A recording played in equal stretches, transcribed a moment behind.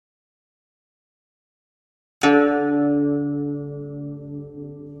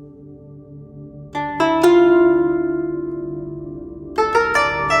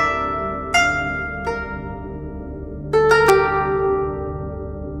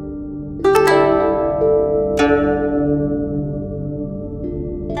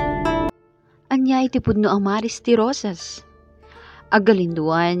Day ti pudno amaris ti rosas.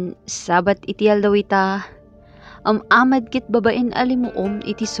 Agalinduan, sabat iti aldaw ita. Amad kit babaen alimuom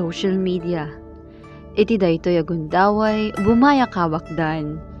iti social media. Iti daytoy agundaway, bumaya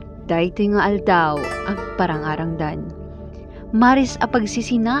kawakdan. Daytoy nga aldaw, agparangarangdan. Maris a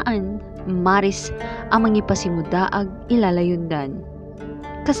pagsisinaan, maris a mangipasimudaag ilalayundan.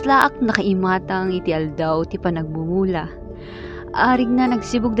 Kaslaak nakaimatang iti aldaw ti panagbumula. Arig na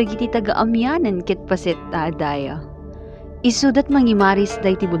nagsibog dagiti taga-amyanan ket paset adaya. Isudat mangimaris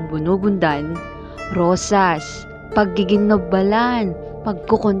day ti bunbunubundan, rosas, paggiginnobalan,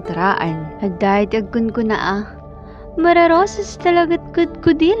 pagkukontraan. Aday ti agkun ko na mararosas talaga't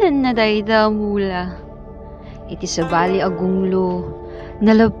kudkudilan na day da mula. Iti sabali agunglo,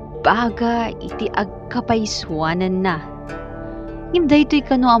 nalabaga iti agkapaiswanan na. Ngim daytoy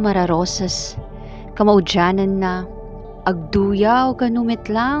kano mararosas, kamaudyanan na, agduyaw kanumit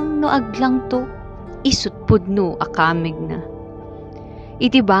lang no aglang to, isutpud no akamig na.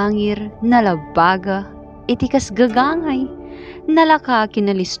 Iti bangir, nalabaga, iti kasgagangay, nalaka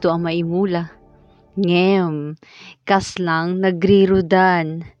kinalisto ang maimula. Ngem, kaslang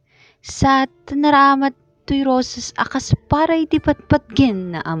nagrirudan, sa tanaramat to'y rosas akas para iti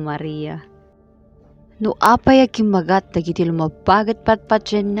patpatgen na Maria. No apay akimagat dagiti lumabagat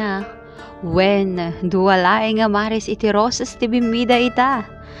patpatgen na, wen duwalae nga maris iti rosas ti bimida ita.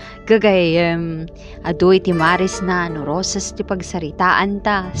 Gagayem, adu iti maris na no rosas ti pagsaritaan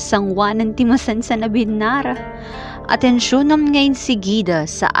ta, sangwanan ti masansa na binara. Atensyonam ngayon sigida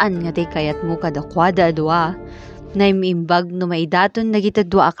saan nga ti kayat mo kadakwada adwa. Naimimbag no maidaton nagita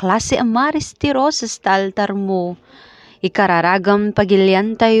dua a klase ang maris ti rosas ta altar mo. Ikararagam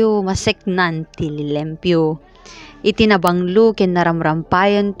pagilyan tayo maseknan ti lilempyo. Itinabanglo ken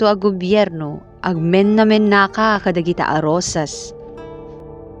naramrampayan to a gobyerno, agmen namen naka kadagita a rosas.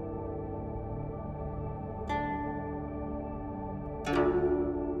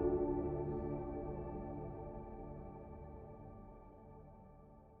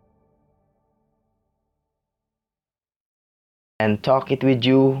 And talk it with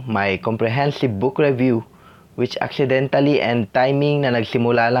you, my comprehensive book review, which accidentally and timing na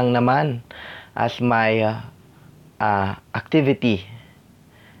nagsimula lang naman as my activity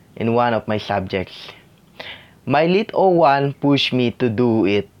in one of my subjects. My Lit 01 pushed me to do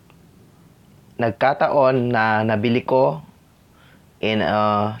it. Nagkataon na nabili ko in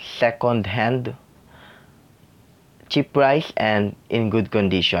a second hand, cheap price and in good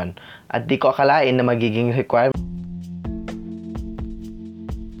condition. At di ko akalain na magiging requirement.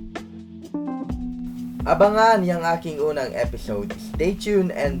 Abangan yung aking unang episode. Stay tuned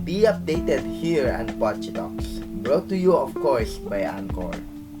and be updated here on Pochi Talks. Brought to you, of course, by Anchor.